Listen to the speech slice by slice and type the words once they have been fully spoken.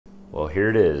Well, here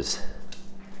it is,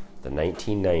 the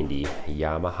 1990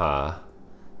 Yamaha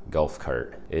golf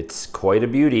cart. It's quite a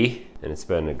beauty, and it's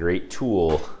been a great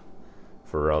tool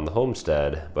for around the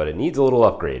homestead, but it needs a little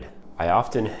upgrade. I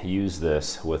often use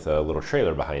this with a little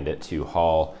trailer behind it to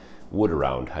haul wood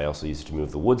around. I also use it to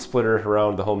move the wood splitter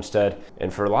around the homestead.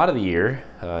 And for a lot of the year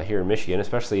here in Michigan,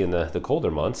 especially in the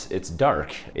colder months, it's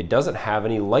dark. It doesn't have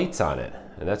any lights on it,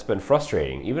 and that's been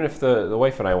frustrating. Even if the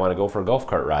wife and I want to go for a golf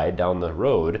cart ride down the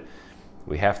road,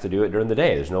 we have to do it during the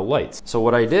day. There's no lights. So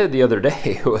what I did the other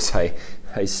day was I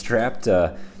strapped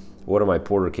one of my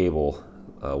Porter cable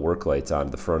work lights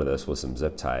onto the front of this with some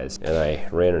zip ties, and I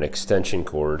ran an extension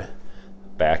cord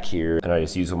back here, and I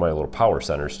just used one of my little power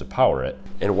centers to power it.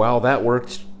 And while that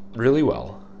worked really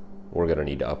well, we're gonna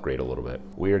need to upgrade a little bit.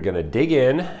 We are gonna dig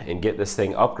in and get this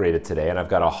thing upgraded today, and I've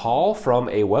got a haul from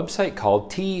a website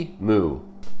called Temu.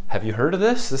 Have you heard of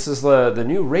this? This is the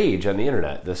new rage on the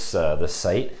internet, this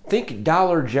site. Think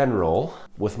Dollar General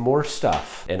with more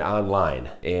stuff and online.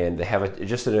 And they have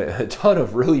just a ton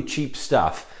of really cheap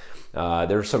stuff.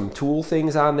 There's some tool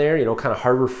things on there, you know, kind of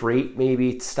Harbor Freight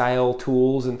maybe style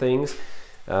tools and things.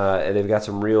 And they've got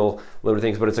some real little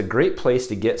things, but it's a great place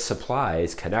to get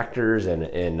supplies, connectors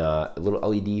and little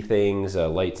LED things,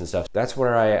 lights and stuff. That's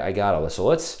where I got all this. So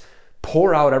let's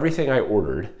pour out everything I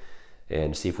ordered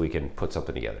and see if we can put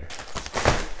something together.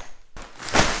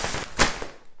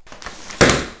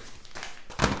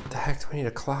 What the heck do I need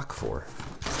a clock for?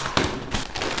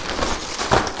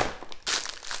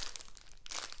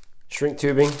 Shrink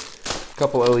tubing, a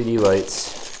couple LED lights,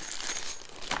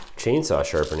 chainsaw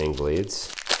sharpening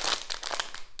blades,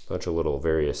 a bunch of little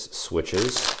various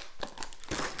switches,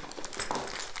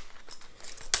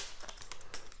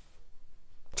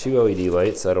 two LED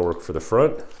lights, that'll work for the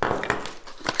front.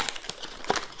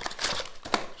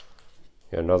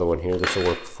 Got another one here, this will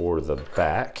work for the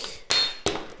back.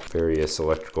 Various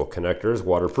electrical connectors,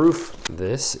 waterproof.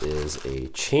 This is a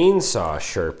chainsaw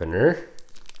sharpener.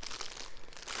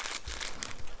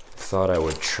 Thought I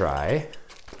would try.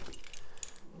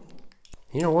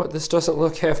 You know what, this doesn't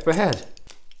look half bad.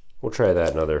 We'll try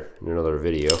that in another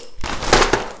video.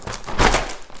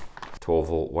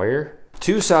 12-volt wire.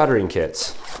 Two soldering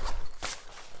kits.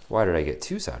 Why did I get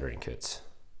two soldering kits?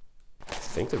 I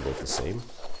think they're both the same.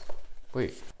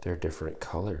 Wait, they're different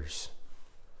colors.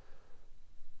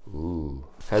 Ooh.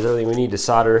 Has everything we need to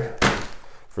solder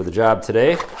for the job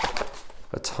today.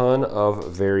 A ton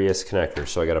of various connectors.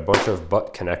 So I got a bunch of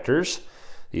butt connectors.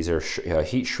 These are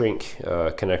heat shrink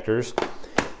connectors.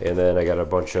 And then I got a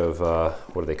bunch of,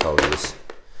 what do they call these?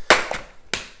 I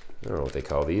don't know what they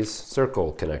call these.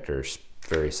 Circle connectors,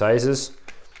 various sizes.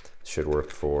 Should work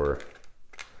for,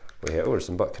 there's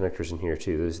some butt connectors in here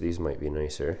too. These might be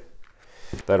nicer.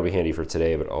 That'll be handy for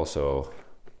today, but also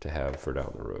to have for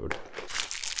down the road.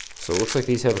 So it looks like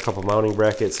these have a couple mounting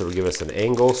brackets that will give us an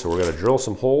angle. So we're gonna drill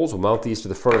some holes. We'll mount these to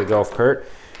the front of the golf cart.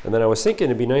 And then I was thinking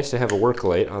it'd be nice to have a work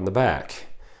light on the back.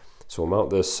 So we'll mount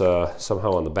this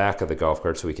somehow on the back of the golf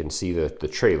cart so we can see the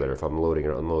trailer if I'm loading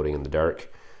or unloading in the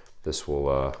dark. This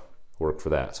will work for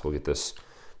that. So we'll get this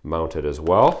mounted as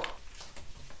well.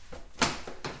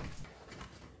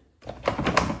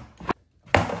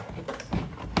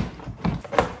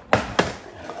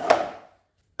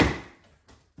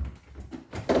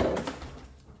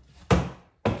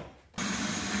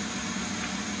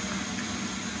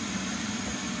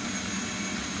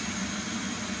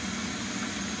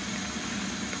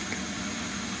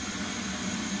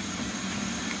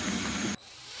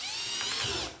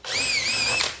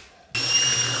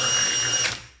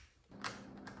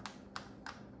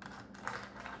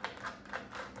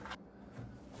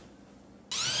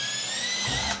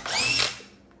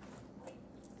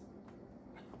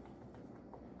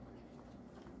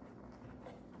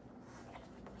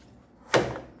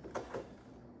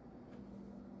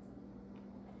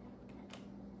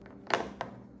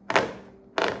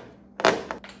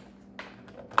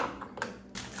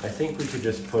 I think we could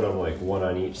just put them like one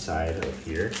on each side of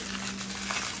here.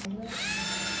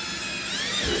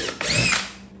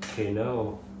 Okay,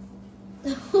 no.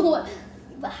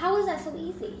 But how is that so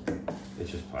easy?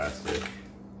 It's just plastic.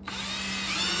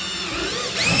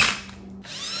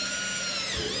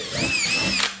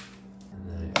 And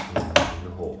then I put it in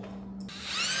the hole.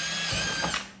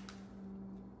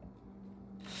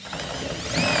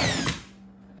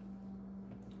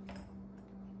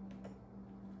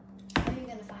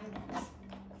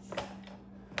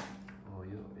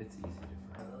 It's easy to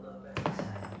find a little bit.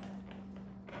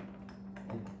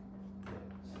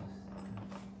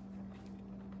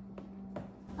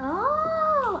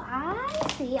 Oh,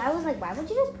 I see. I was like, why would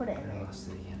you just put it in there? I lost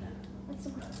it again. What's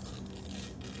the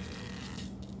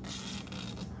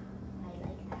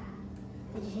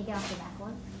Did you take it off the back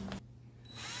one?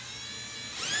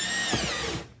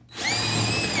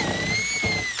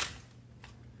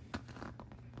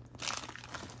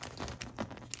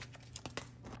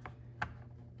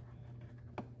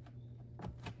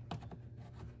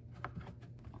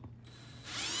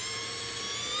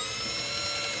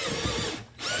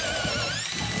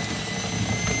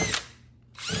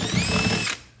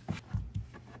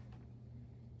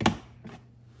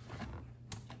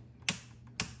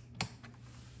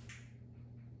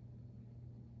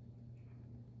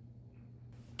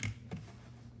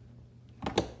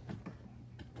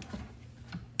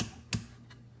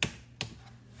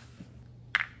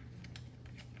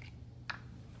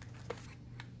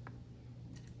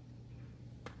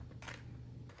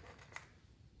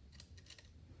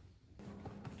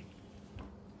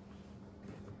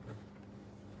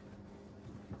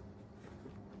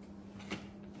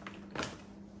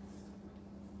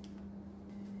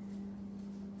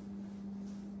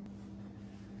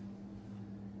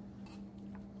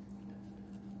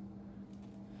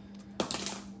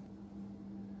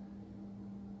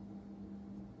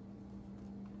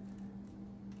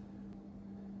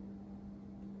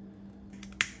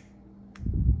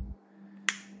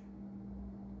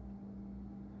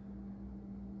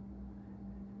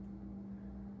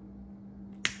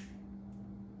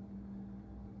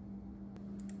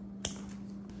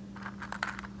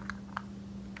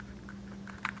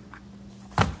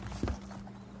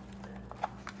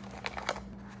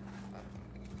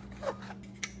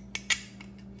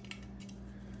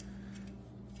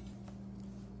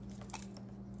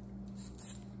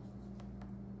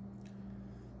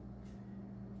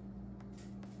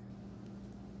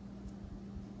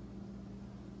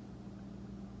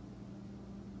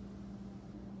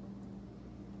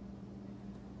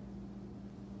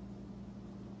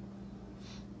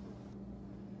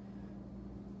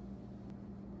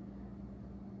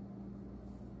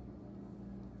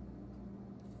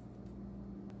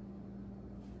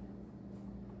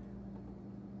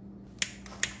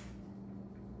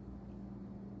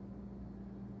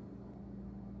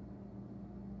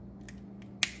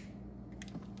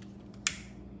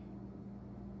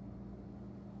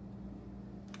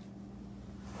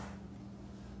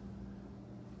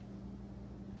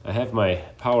 I have my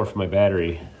power for my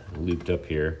battery looped up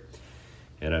here,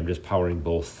 and I'm just powering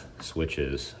both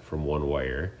switches from one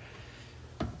wire.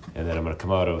 And then I'm going to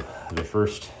come out of the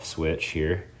first switch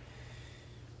here,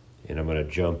 and I'm going to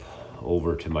jump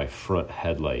over to my front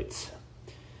headlights.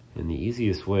 And the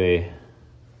easiest way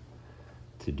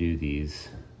to do these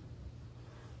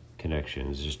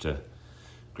connections is just to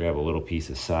grab a little piece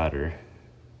of solder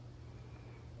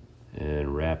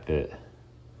and wrap it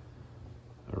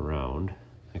around.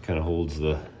 It kind of holds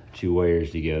the two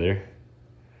wires together,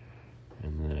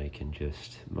 and then I can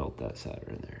just melt that solder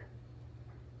in there.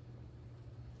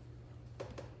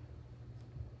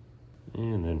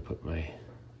 And then put my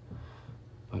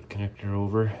butt connector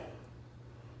over.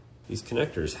 These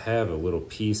connectors have a little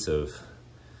piece of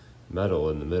metal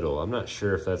in the middle. I'm not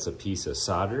sure if that's a piece of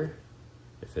solder,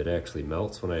 if it actually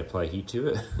melts when I apply heat to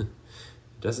it. It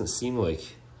doesn't seem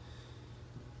like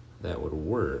that would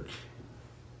work.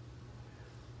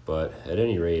 But at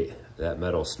any rate, that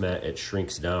metal it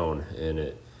shrinks down, and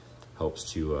it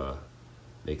helps to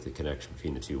make the connection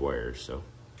between the two wires. So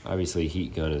obviously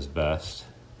heat gun is best.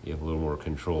 You have a little more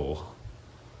control,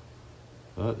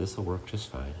 but this will work just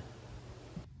fine.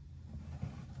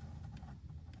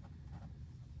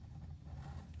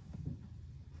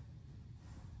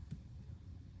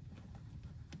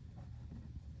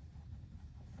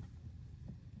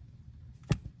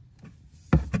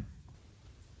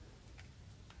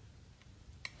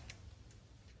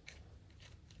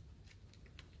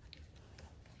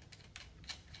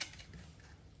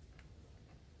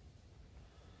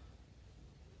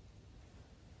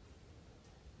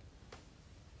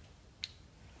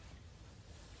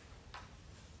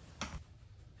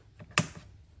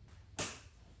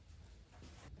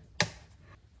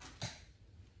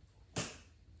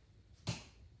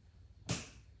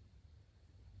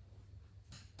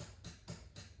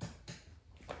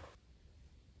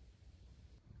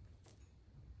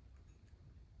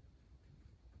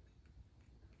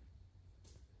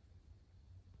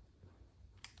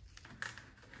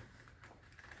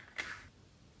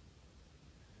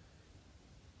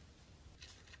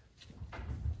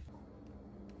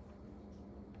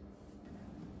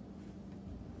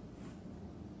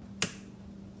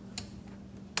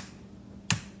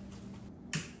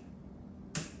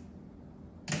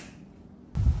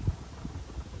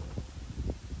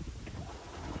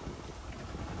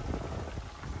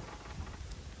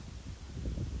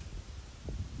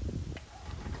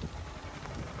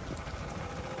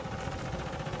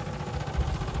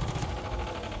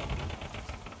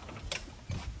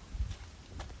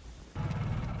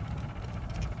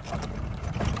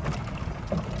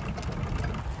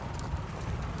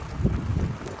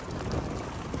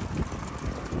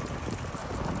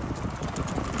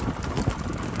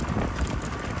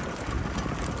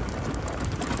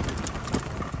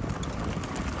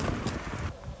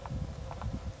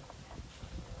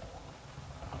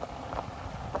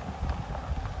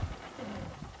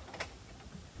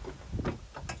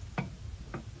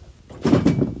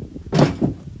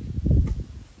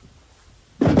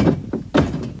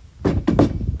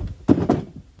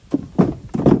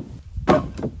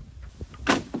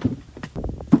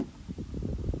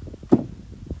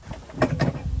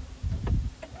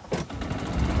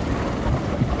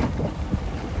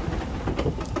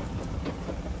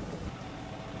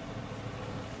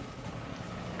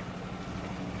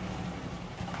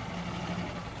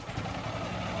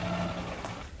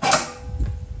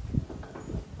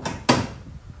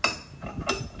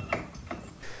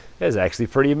 It's actually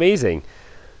pretty amazing.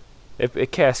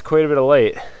 It casts quite a bit of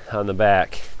light on the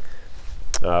back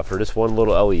for just one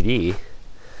little LED.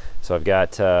 So I've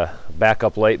got a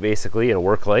backup light basically and a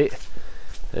work light.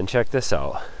 And check this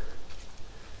out.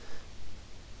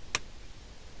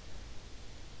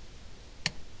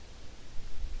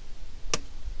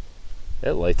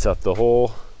 It lights up the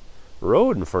whole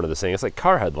road in front of this thing. It's like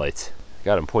car headlights.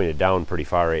 Got them pointed down pretty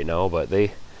far right now, but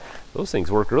those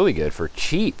things work really good for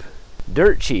cheap.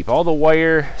 Dirt cheap. All the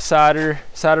wire,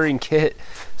 soldering kit,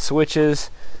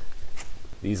 switches.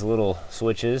 These little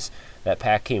switches, that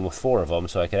pack came with 4 of them,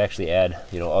 so I could actually add,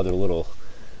 you know, other little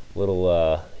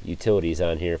utilities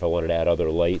on here if I wanted to add other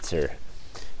lights or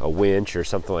a winch or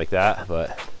something like that,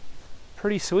 but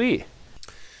pretty sweet.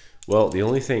 Well, the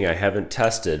only thing I haven't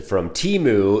tested from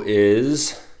Temu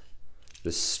is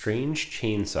this strange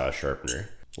chainsaw sharpener.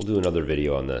 We'll do another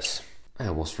video on this. I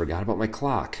almost forgot about my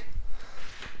clock.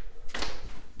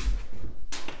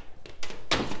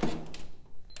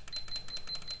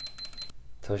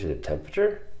 Tells you the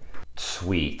temperature?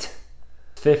 Sweet.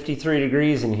 53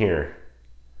 degrees in here.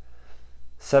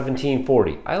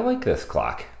 1740. I like this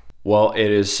clock. Well, it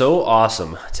is so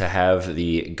awesome to have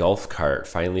the golf cart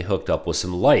finally hooked up with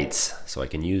some lights, so I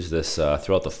can use this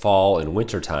throughout the fall and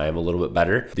winter time a little bit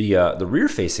better. The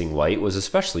rear-facing light was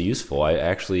especially useful. I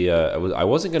actually I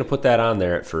wasn't going to put that on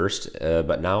there at first,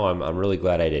 but now I'm really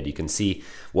glad I did. You can see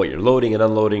what you're loading and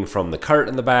unloading from the cart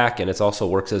in the back, and it also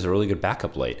works as a really good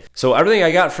backup light. So everything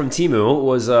I got from Temu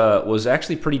was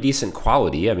actually pretty decent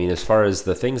quality. I mean, as far as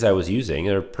the things I was using,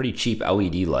 they're pretty cheap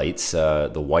LED lights,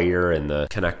 the wire and the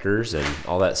connectors and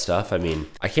all that stuff. I mean,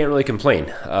 I can't really complain.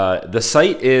 The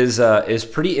site is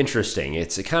pretty interesting.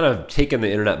 It's kind of taken the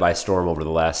internet by storm over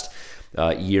the last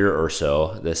year or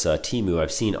so. This Temu,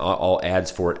 I've seen all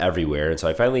ads for it everywhere, and so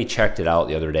I finally checked it out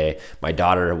the other day. My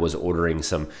daughter was ordering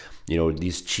some, you know,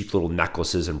 these cheap little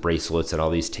necklaces and bracelets and all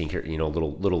these tinker, you know,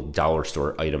 little dollar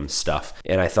store item stuff.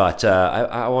 And I thought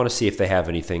I want to see if they have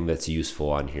anything that's useful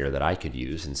on here that I could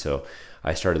use. And so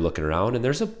I started looking around, and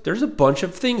there's a bunch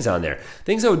of things on there.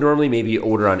 Things I would normally maybe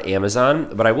order on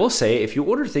Amazon, but I will say if you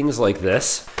order things like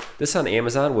this on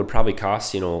Amazon would probably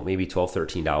cost, you know, maybe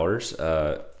 $12,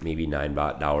 $13, maybe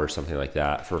 $9, something like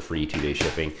that for free 2-day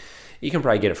shipping. You can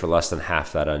probably get it for less than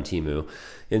half that on Temu.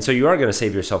 And so you are going to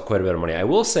save yourself quite a bit of money. I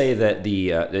will say that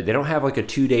they don't have like a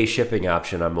 2-day shipping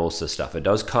option on most of the stuff. It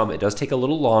does take a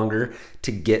little longer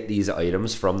to get these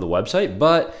items from the website,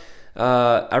 but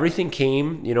everything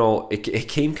came, you know, it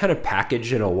came kind of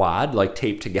packaged in a wad, like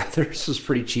taped together. This was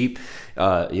pretty cheap,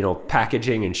 you know,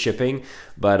 packaging and shipping,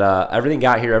 but everything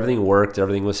got here, everything worked,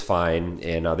 everything was fine,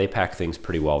 and they pack things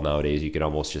pretty well nowadays. You can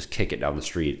almost just kick it down the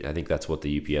street. I think that's what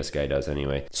the UPS guy does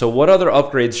anyway. So what other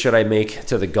upgrades should I make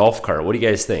to the golf cart? What do you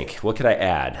guys think? What could I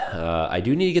add? I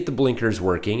do need to get the blinkers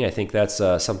working. I think that's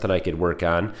something I could work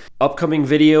on. Upcoming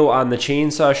video on the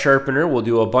chainsaw sharpener. We'll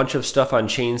do a bunch of stuff on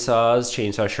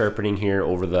chainsaw sharpening here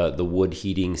over the wood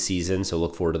heating season, so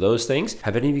look forward to those things.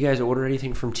 Have any of you guys ordered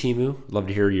anything from Temu? Love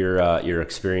to hear your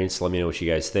experience. Let me know what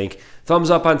you guys think.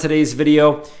 Thumbs up on today's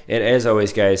video, and as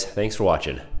always guys, thanks for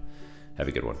watching. Have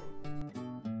a good one.